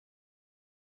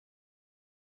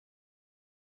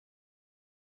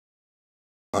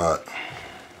Alright.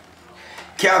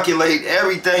 Calculate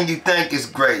everything you think is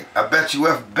great. I bet you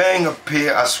if bang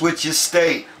appear, I switch your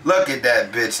state. Look at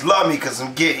that bitch. Love me cause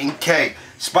I'm getting cake.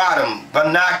 Spot him,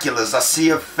 binoculars, I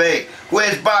see a fake. Where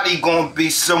his body gonna be?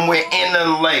 Somewhere in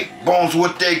the lake. Bones,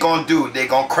 what they gonna do? They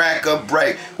gonna crack or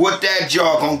break. What that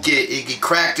jaw gonna get? It get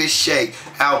cracked or shake.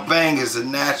 Our bang is a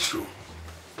natural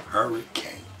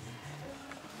hurricane.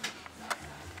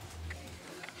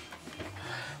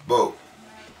 Boo.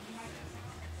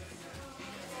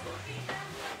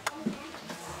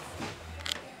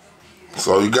 That's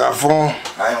all you got for him?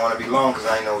 I didn't want to be long because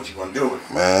I didn't know what you gonna do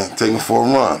with it. Man, take him for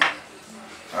a run.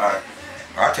 Alright.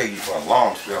 I'll take you for a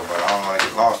long spell, but I don't want to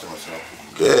get lost in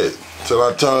myself. Good. Till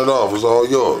I turn it off, it's all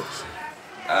yours.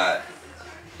 Alright.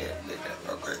 Yeah, did that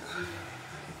real quick.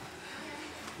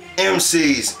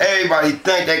 MCs, everybody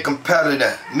think they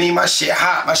competitor. Me, my shit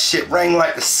hot, my shit ring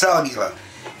like a cellular.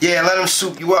 Yeah, let them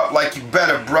soup you up like you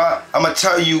better, bruh. I'ma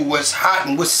tell you what's hot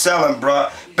and what's selling,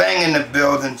 bruh. Bang in the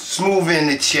building, smooth in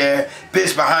the chair,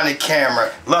 bitch behind the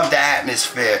camera, love the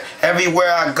atmosphere. Everywhere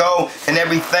I go and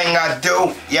everything I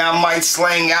do, yeah, I might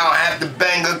slang out, have to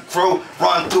bang a crew,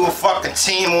 run through a fucking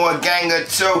team or a gang or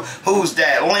two. Who's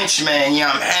that? Lynch man,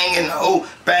 yeah, I'm hanging who?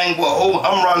 Bang with who?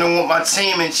 I'm running with my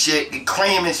team and shit, get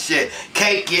cream and shit,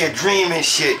 cake, yeah, dream and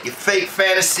shit. You fake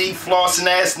fantasy, flossing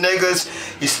ass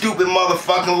niggas, you stupid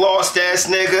motherfucking lost ass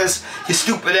niggas, you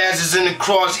stupid asses in the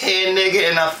crosshair nigga,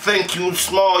 and I think you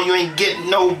small, you ain't getting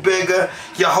no bigger.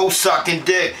 Your hoe sucking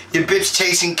dick, your bitch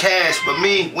chasing cash, but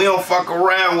me, we don't fuck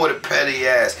around with a petty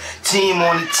ass. Team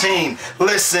on the team,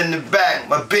 listen to back,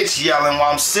 my bitch yelling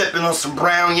while I'm sipping on some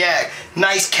brown yak.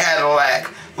 Nice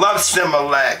Cadillac, love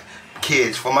Similac.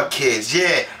 Kids for my kids,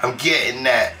 yeah, I'm getting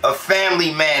that. A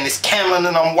family man is Cameron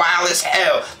and I'm wild as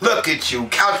hell. Look at you,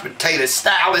 couch potato,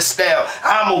 stylish style.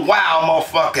 I'm a wild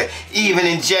motherfucker, even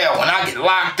in jail. When I get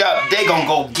locked up, they gon'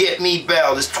 go get me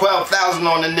bail. There's 12,000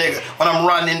 on the nigga when I'm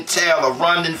running tail or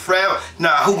running frail.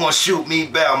 Nah, who gon' shoot me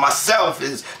bail? Myself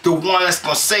is the one that's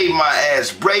gon' save my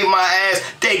ass. Brave my ass,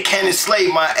 they can't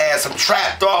enslave my ass. I'm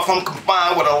trapped off, I'm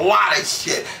combined with a lot of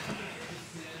shit.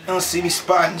 You don't see me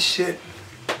spotting shit?